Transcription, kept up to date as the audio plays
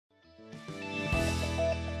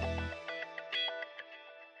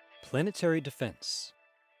Planetary Defense,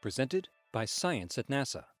 presented by Science at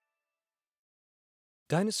NASA.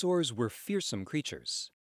 Dinosaurs were fearsome creatures.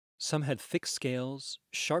 Some had thick scales,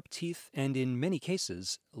 sharp teeth, and in many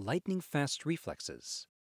cases, lightning-fast reflexes.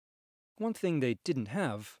 One thing they didn't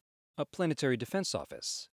have: a planetary defense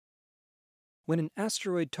office. When an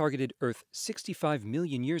asteroid targeted Earth 65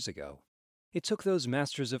 million years ago, it took those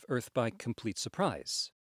masters of Earth by complete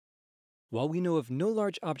surprise. While we know of no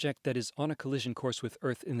large object that is on a collision course with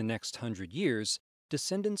Earth in the next 100 years,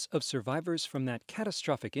 descendants of survivors from that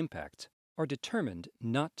catastrophic impact are determined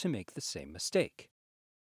not to make the same mistake.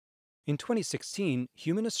 In 2016,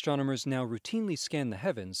 human astronomers now routinely scan the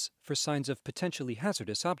heavens for signs of potentially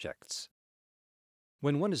hazardous objects.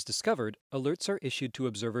 When one is discovered, alerts are issued to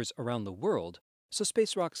observers around the world, so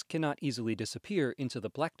space rocks cannot easily disappear into the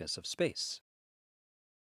blackness of space.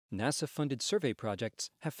 NASA-funded survey projects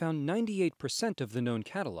have found 98% of the known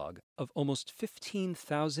catalog of almost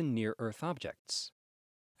 15,000 near-Earth objects.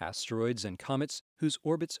 Asteroids and comets whose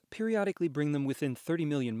orbits periodically bring them within 30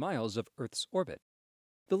 million miles of Earth's orbit.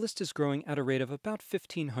 The list is growing at a rate of about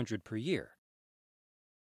 1,500 per year.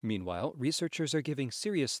 Meanwhile, researchers are giving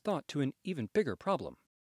serious thought to an even bigger problem.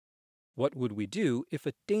 What would we do if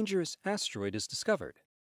a dangerous asteroid is discovered?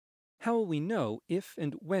 How will we know if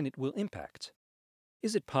and when it will impact?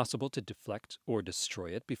 Is it possible to deflect or destroy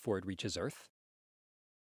it before it reaches Earth?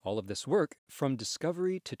 All of this work, from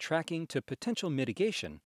discovery to tracking to potential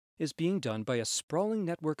mitigation, is being done by a sprawling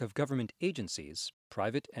network of government agencies,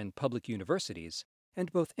 private and public universities,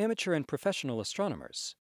 and both amateur and professional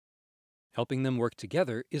astronomers. Helping them work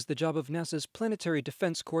together is the job of NASA's Planetary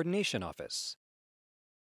Defense Coordination Office.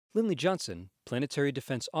 Lindley Johnson, Planetary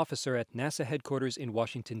Defense Officer at NASA headquarters in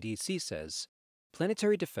Washington, D.C., says,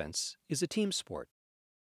 "Planetary defense is a team sport."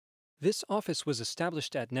 This office was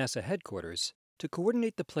established at NASA headquarters to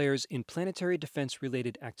coordinate the players in planetary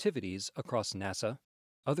defense-related activities across NASA,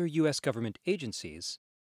 other U.S. government agencies,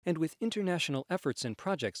 and with international efforts and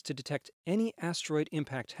projects to detect any asteroid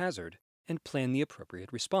impact hazard and plan the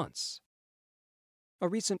appropriate response. A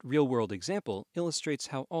recent real-world example illustrates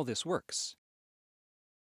how all this works.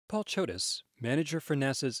 Paul Chodas, manager for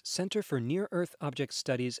NASA's Center for Near-Earth Object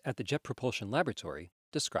Studies at the Jet Propulsion Laboratory,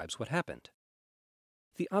 describes what happened.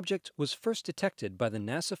 The object was first detected by the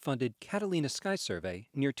NASA-funded Catalina Sky Survey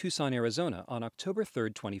near Tucson, Arizona on October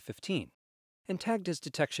 3, 2015, and tagged as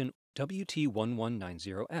detection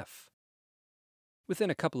WT1190F. Within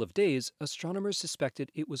a couple of days, astronomers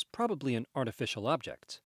suspected it was probably an artificial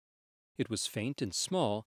object. It was faint and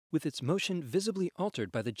small, with its motion visibly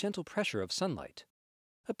altered by the gentle pressure of sunlight,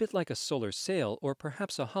 a bit like a solar sail or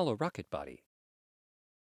perhaps a hollow rocket body.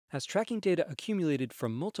 As tracking data accumulated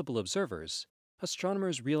from multiple observers,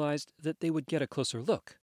 astronomers realized that they would get a closer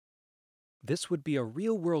look. This would be a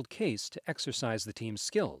real-world case to exercise the team's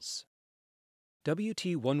skills.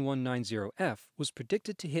 WT1190F was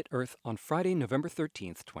predicted to hit Earth on Friday, November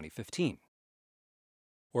 13, 2015.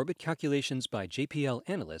 Orbit calculations by JPL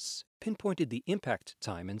analysts pinpointed the impact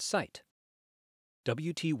time and site.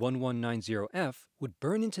 WT1190F would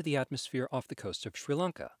burn into the atmosphere off the coast of Sri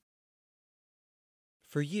Lanka.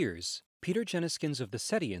 For years, Peter Jeniskins of the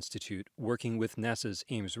SETI Institute, working with NASA's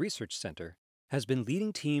Ames Research Center, has been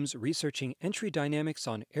leading teams researching entry dynamics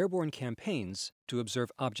on airborne campaigns to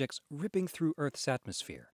observe objects ripping through Earth's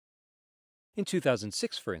atmosphere. In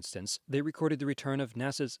 2006, for instance, they recorded the return of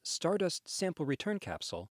NASA's Stardust Sample Return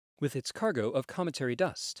Capsule with its cargo of cometary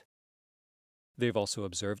dust. They've also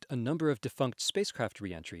observed a number of defunct spacecraft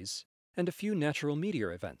re-entries and a few natural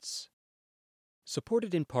meteor events.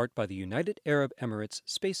 Supported in part by the United Arab Emirates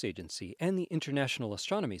Space Agency and the International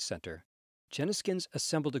Astronomy Center, Jeniskins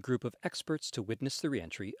assembled a group of experts to witness the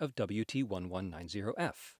re-entry of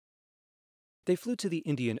WT1190F. They flew to the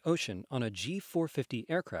Indian Ocean on a G450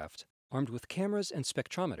 aircraft armed with cameras and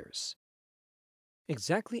spectrometers.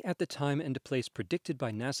 Exactly at the time and place predicted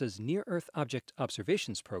by NASA's Near-Earth Object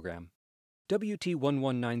Observations Program,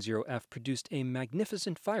 WT1190F produced a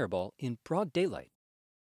magnificent fireball in broad daylight.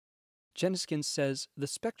 Jeniskins says the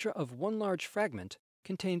spectra of one large fragment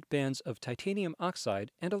contained bands of titanium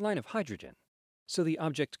oxide and a line of hydrogen, so the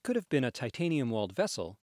object could have been a titanium-walled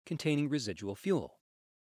vessel containing residual fuel.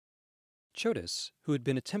 Chodas, who had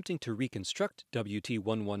been attempting to reconstruct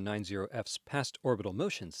WT1190F's past orbital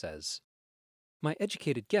motion, says, "My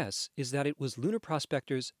educated guess is that it was Lunar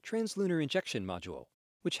Prospector's Translunar Injection Module,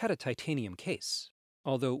 which had a titanium case,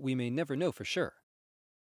 although we may never know for sure.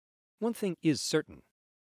 One thing is certain.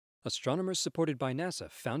 Astronomers supported by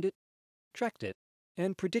NASA found it, tracked it,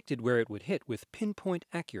 and predicted where it would hit with pinpoint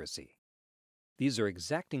accuracy. These are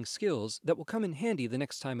exacting skills that will come in handy the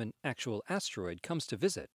next time an actual asteroid comes to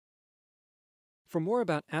visit." For more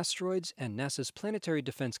about asteroids and NASA's planetary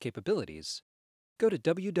defense capabilities, go to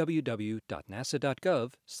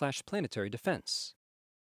www.nasa.gov/planetarydefense.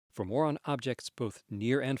 For more on objects both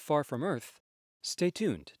near and far from Earth, stay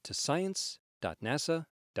tuned to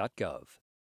science.nasa.gov.